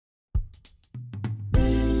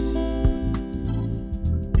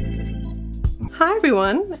Hi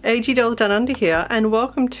everyone, agdollsdownunder here, and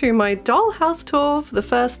welcome to my dollhouse tour for the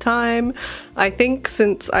first time, I think,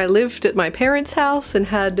 since I lived at my parents' house and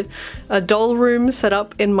had a doll room set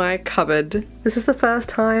up in my cupboard. This is the first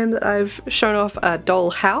time that I've shown off a doll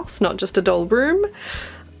house, not just a doll room.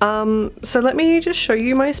 So let me just show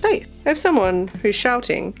you my space. I have someone who's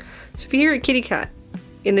shouting, so if you hear a kitty cat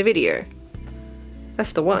in the video,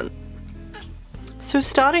 that's the one. So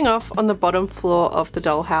starting off on the bottom floor of the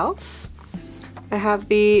dollhouse, I have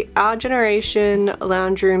the Our Generation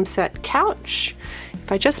lounge room set couch.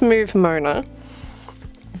 If I just move Mona,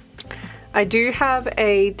 I do have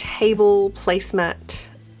a table placemat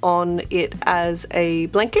on it as a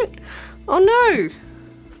blanket. Oh no!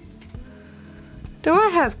 Do I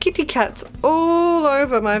have kitty cats all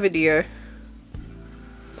over my video?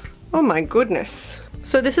 Oh my goodness.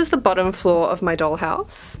 So this is the bottom floor of my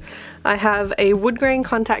dollhouse. I have a wood grain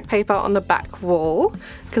contact paper on the back wall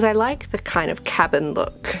because I like the kind of cabin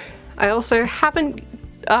look. I also haven't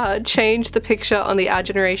changed the picture on the Our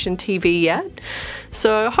Generation TV yet,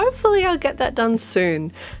 so hopefully I'll get that done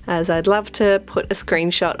soon, as I'd love to put a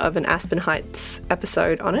screenshot of an Aspen Heights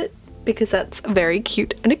episode on it because that's very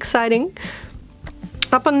cute and exciting.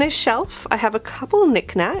 Up on this shelf I have a couple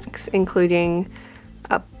knickknacks, including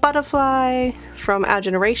a butterfly from Our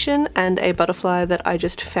Generation and a butterfly that I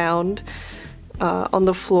just found on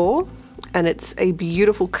the floor, and it's a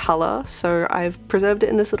beautiful colour, so I've preserved it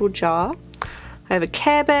in this little jar. I have a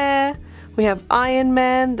Care Bear, we have Iron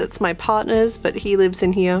Man, that's my partner's but he lives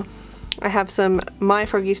in here. I have some My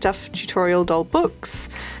Froggy Stuff tutorial doll books,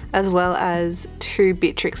 as well as 2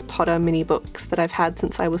 Beatrix Potter mini books that I've had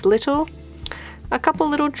since I was little. A couple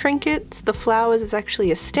little trinkets. The flowers is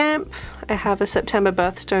actually a stamp. I have a September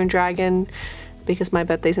birthstone dragon because my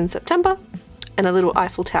birthday's in September, and a little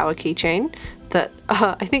Eiffel Tower keychain that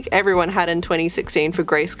I think everyone had in 2016 for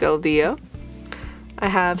Grace Girl of the Year. I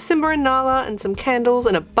have Simba and Nala and some candles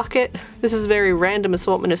and a bucket. This is a very random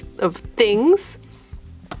assortment of things.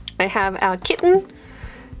 I have our kitten,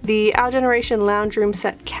 the Our Generation lounge room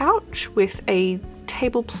set couch with a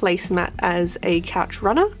table placemat as a couch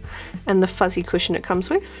runner and the fuzzy cushion it comes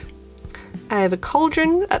with. I have a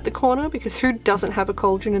cauldron at the corner because who doesn't have a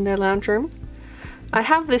cauldron in their lounge room? I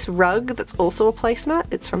have this rug that's also a placemat.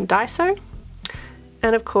 It's from Daiso.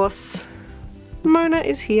 And of course, Mona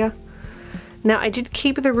is here. Now I did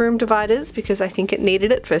keep the room dividers because I think it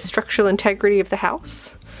needed it for structural integrity of the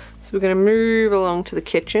house. So we're going to move along to the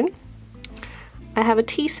kitchen. I have a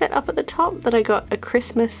tea set up at the top that I got at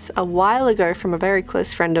Christmas a while ago from a very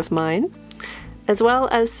close friend of mine, as well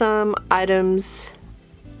as some items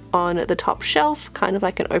on the top shelf, kind of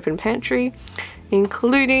like an open pantry,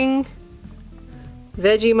 including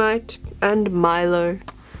Vegemite and Milo,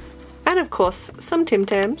 and of course some Tim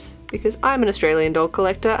Tams, because I'm an Australian doll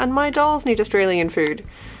collector and my dolls need Australian food.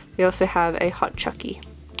 They also have a hot chucky,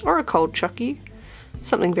 or a cold chucky,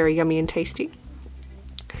 something very yummy and tasty.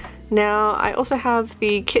 Now I also have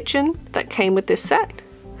the kitchen that came with this set,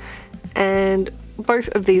 and both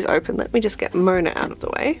of these open. Let me just get Mona out of the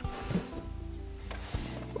way.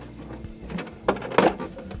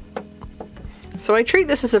 So I treat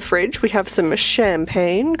this as a fridge. We have some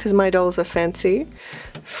champagne because my dolls are fancy,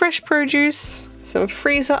 fresh produce, some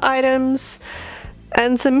freezer items,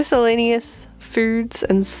 and some miscellaneous foods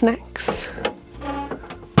and snacks.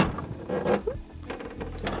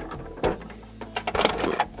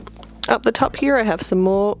 Up the top here I have some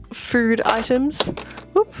more food items.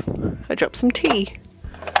 Whoop, I dropped some tea.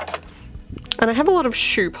 And I have a lot of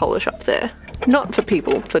shoe polish up there. Not for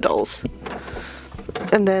people, for dolls.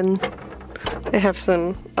 And then I have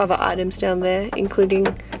some other items down there,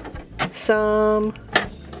 including some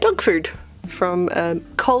dog food from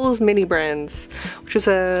Coles Mini Brands, which was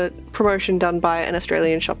a promotion done by an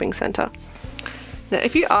Australian shopping centre. Now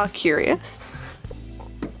if you are curious,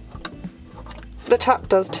 the tap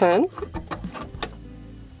does turn,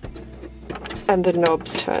 and the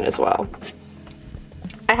knobs turn as well.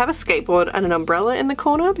 I have a skateboard and an umbrella in the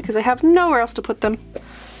corner because I have nowhere else to put them.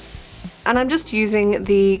 And I'm just using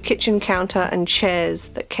the kitchen counter and chairs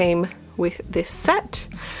that came with this set.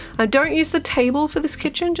 I don't use the table for this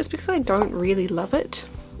kitchen just because I don't really love it.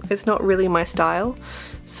 It's not really my style.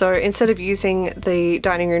 So instead of using the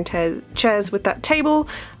dining room chairs with that table,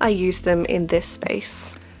 I use them in this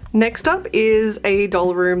space. Next up is a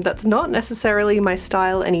doll room that's not necessarily my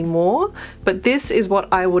style anymore, but this is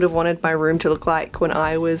what I would have wanted my room to look like when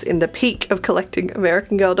I was in the peak of collecting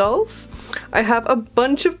American Girl dolls. I have a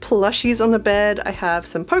bunch of plushies on the bed. I have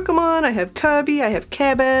some Pokemon, I have Kirby, I have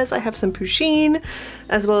Care Bears, I have some Pusheen,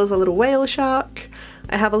 as well as a little whale shark.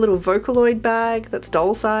 I have a little Vocaloid bag that's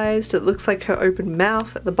doll sized. It looks like her open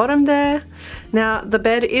mouth at the bottom there. Now the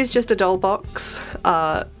bed is just a doll box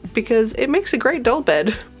because it makes a great doll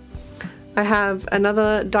bed. I have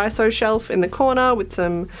another Daiso shelf in the corner with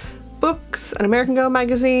some books, an American Girl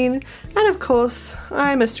magazine, and of course,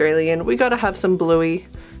 I'm Australian. We gotta have some Bluey.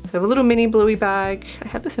 So I have a little mini Bluey bag. I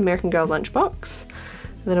have this American Girl lunchbox,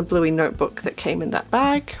 and then a Bluey notebook that came in that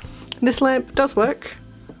bag. This lamp does work.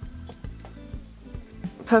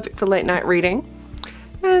 Perfect for late night reading.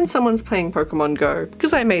 And someone's playing Pokemon Go,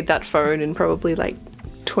 because I made that phone in probably like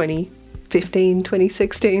 2015,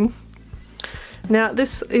 2016. Now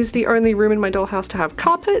this is the only room in my dollhouse to have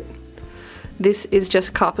carpet. This is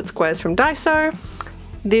just carpet squares from Daiso.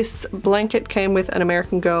 This blanket came with an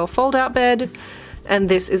American Girl fold out bed, and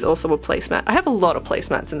this is also a placemat. I have a lot of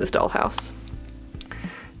placemats in this dollhouse.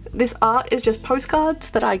 This art is just postcards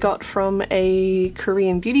that I got from a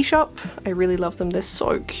Korean beauty shop. I really love them, they're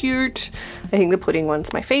so cute. I think the pudding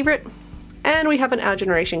one's my favorite. And we have an Our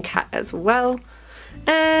Generation cat as well.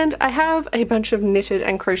 And I have a bunch of knitted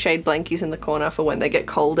and crocheted blankies in the corner for when they get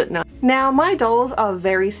cold at night. Now my dolls are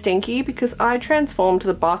very stinky because I transformed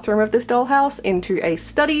the bathroom of this dollhouse into a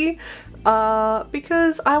study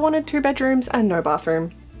because I wanted 2 bedrooms and no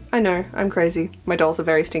bathroom. I know, I'm crazy. My dolls are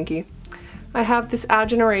very stinky. I have this Our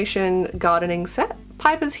Generation gardening set.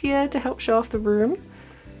 Piper's here to help show off the room.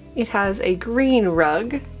 It has a green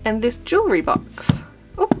rug and this jewelry box.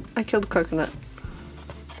 Oh, I killed a coconut.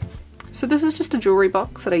 So this is just a jewelry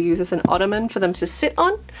box that I use as an ottoman for them to sit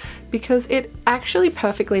on because it actually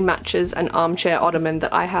perfectly matches an armchair ottoman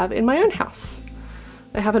that I have in my own house.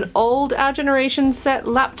 I have an old Our Generation set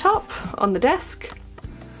laptop on the desk,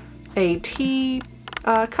 a tea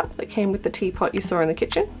cup that came with the teapot you saw in the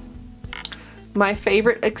kitchen. My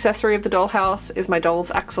favorite accessory of the dollhouse is my doll's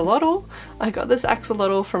axolotl. I got this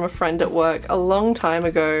axolotl from a friend at work a long time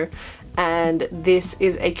ago, and this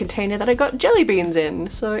is a container that I got jelly beans in,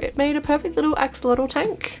 so it made a perfect little axolotl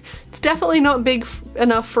tank. It's definitely not big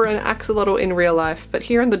enough for an axolotl in real life, but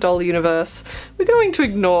here in the doll universe, we're going to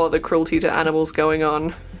ignore the cruelty to animals going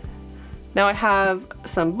on. Now I have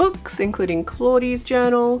some books, including Claudie's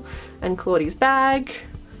journal and Claudie's bag.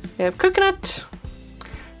 I have coconut.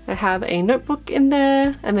 I have a notebook in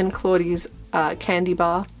there, and then Claudie's candy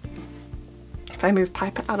bar. If I move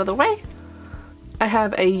Piper out of the way. I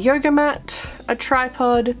have a yoga mat, a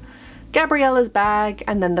tripod, Gabriella's bag,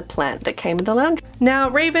 and then the plant that came in the lounge. Now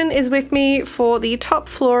Raven is with me for the top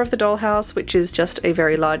floor of the dollhouse, which is just a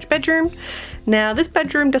very large bedroom. Now this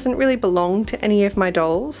bedroom doesn't really belong to any of my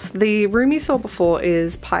dolls. The room you saw before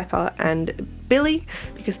is Piper and Billie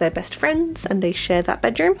because they're best friends and they share that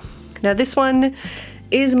bedroom. Now this one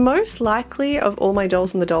is most likely of all my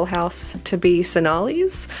dolls in the dollhouse to be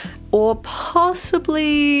Sonali's, or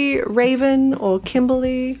possibly Raven or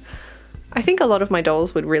Kimberly. I think a lot of my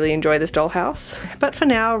dolls would really enjoy this dollhouse, but for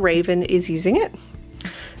now Raven is using it.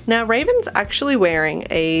 Now Raven's actually wearing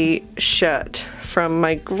a shirt from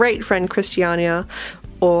my great friend Christiania,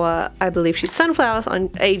 or I believe she's Sunflowers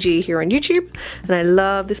on AG here on YouTube, and I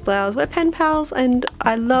love this blouse. We're pen pals and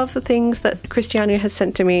I love the things that Christiania has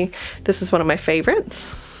sent to me. This is one of my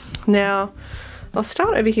favorites. Now I'll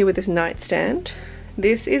start over here with this nightstand.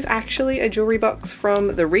 This is actually a jewelry box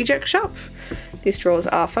from the Reject Shop. These drawers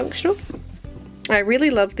are functional. I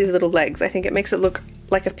really love these little legs. I think it makes it look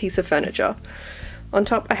like a piece of furniture. On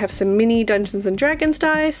top I have some mini Dungeons and Dragons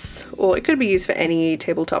dice, or it could be used for any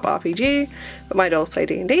tabletop RPG, but my dolls play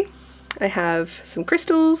D&D. I have some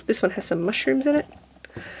crystals. This one has some mushrooms in it.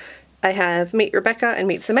 I have Meet Rebecca and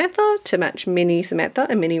Meet Samantha to match Mini Samantha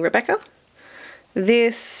and Mini Rebecca.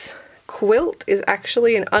 This quilt is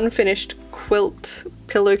actually an unfinished quilt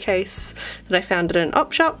pillowcase that I found at an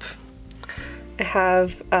op shop. I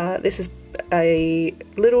have, this is a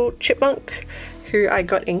little chipmunk who I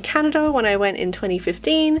got in Canada when I went in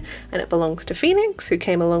 2015, and it belongs to Phoenix, who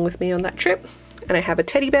came along with me on that trip. And I have a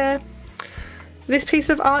teddy bear. This piece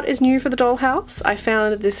of art is new for the dollhouse. I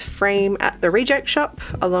found this frame at the Reject Shop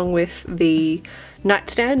along with the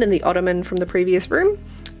nightstand and the ottoman from the previous room,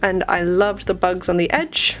 and I loved the bugs on the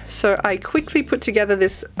edge, so I quickly put together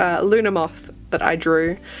this Luna moth that I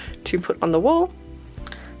drew to put on the wall.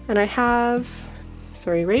 And I have,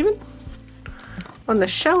 sorry Raven, on the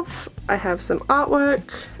shelf I have some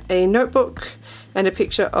artwork, a notebook, and a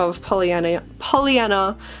picture of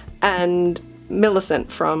Pollyanna and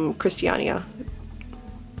Millicent from Christiania.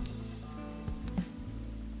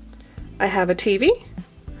 I have a TV.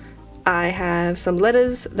 I have some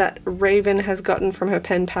letters that Raven has gotten from her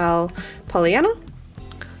pen pal Pollyanna.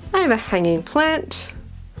 I have a hanging plant,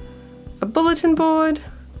 a bulletin board,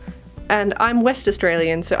 And I'm West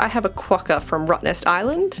Australian, so I have a quokka from Rottnest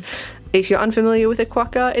Island. If you're unfamiliar with a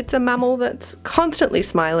quokka, it's a mammal that's constantly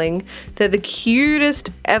smiling. They're the cutest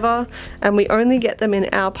ever, and we only get them in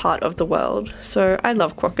our part of the world. So I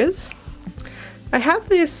love quokkas. I have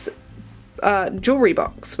this jewelry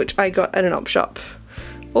box, which I got at an op shop.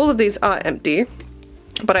 All of these are empty,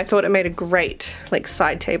 but I thought it made a great like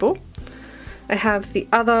side table. I have the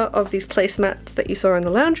other of these placemats that you saw in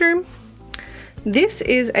the lounge room. This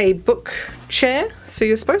is a book chair, so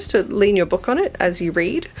you're supposed to lean your book on it as you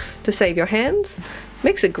read to save your hands.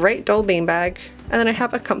 Makes a great doll beanbag. And then I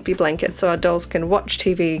have a comfy blanket so our dolls can watch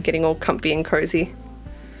TV getting all comfy and cozy.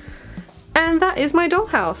 And that is my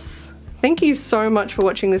dollhouse. Thank you so much for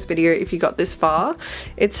watching this video if you got this far.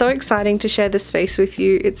 It's so exciting to share this space with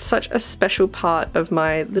you. It's such a special part of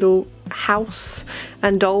my little house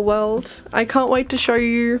and doll world. I can't wait to show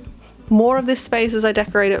you more of this space as I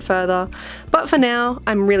decorate it further, but for now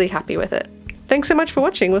I'm really happy with it. Thanks so much for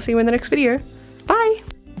watching. We'll see you in the next video.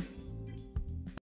 Bye!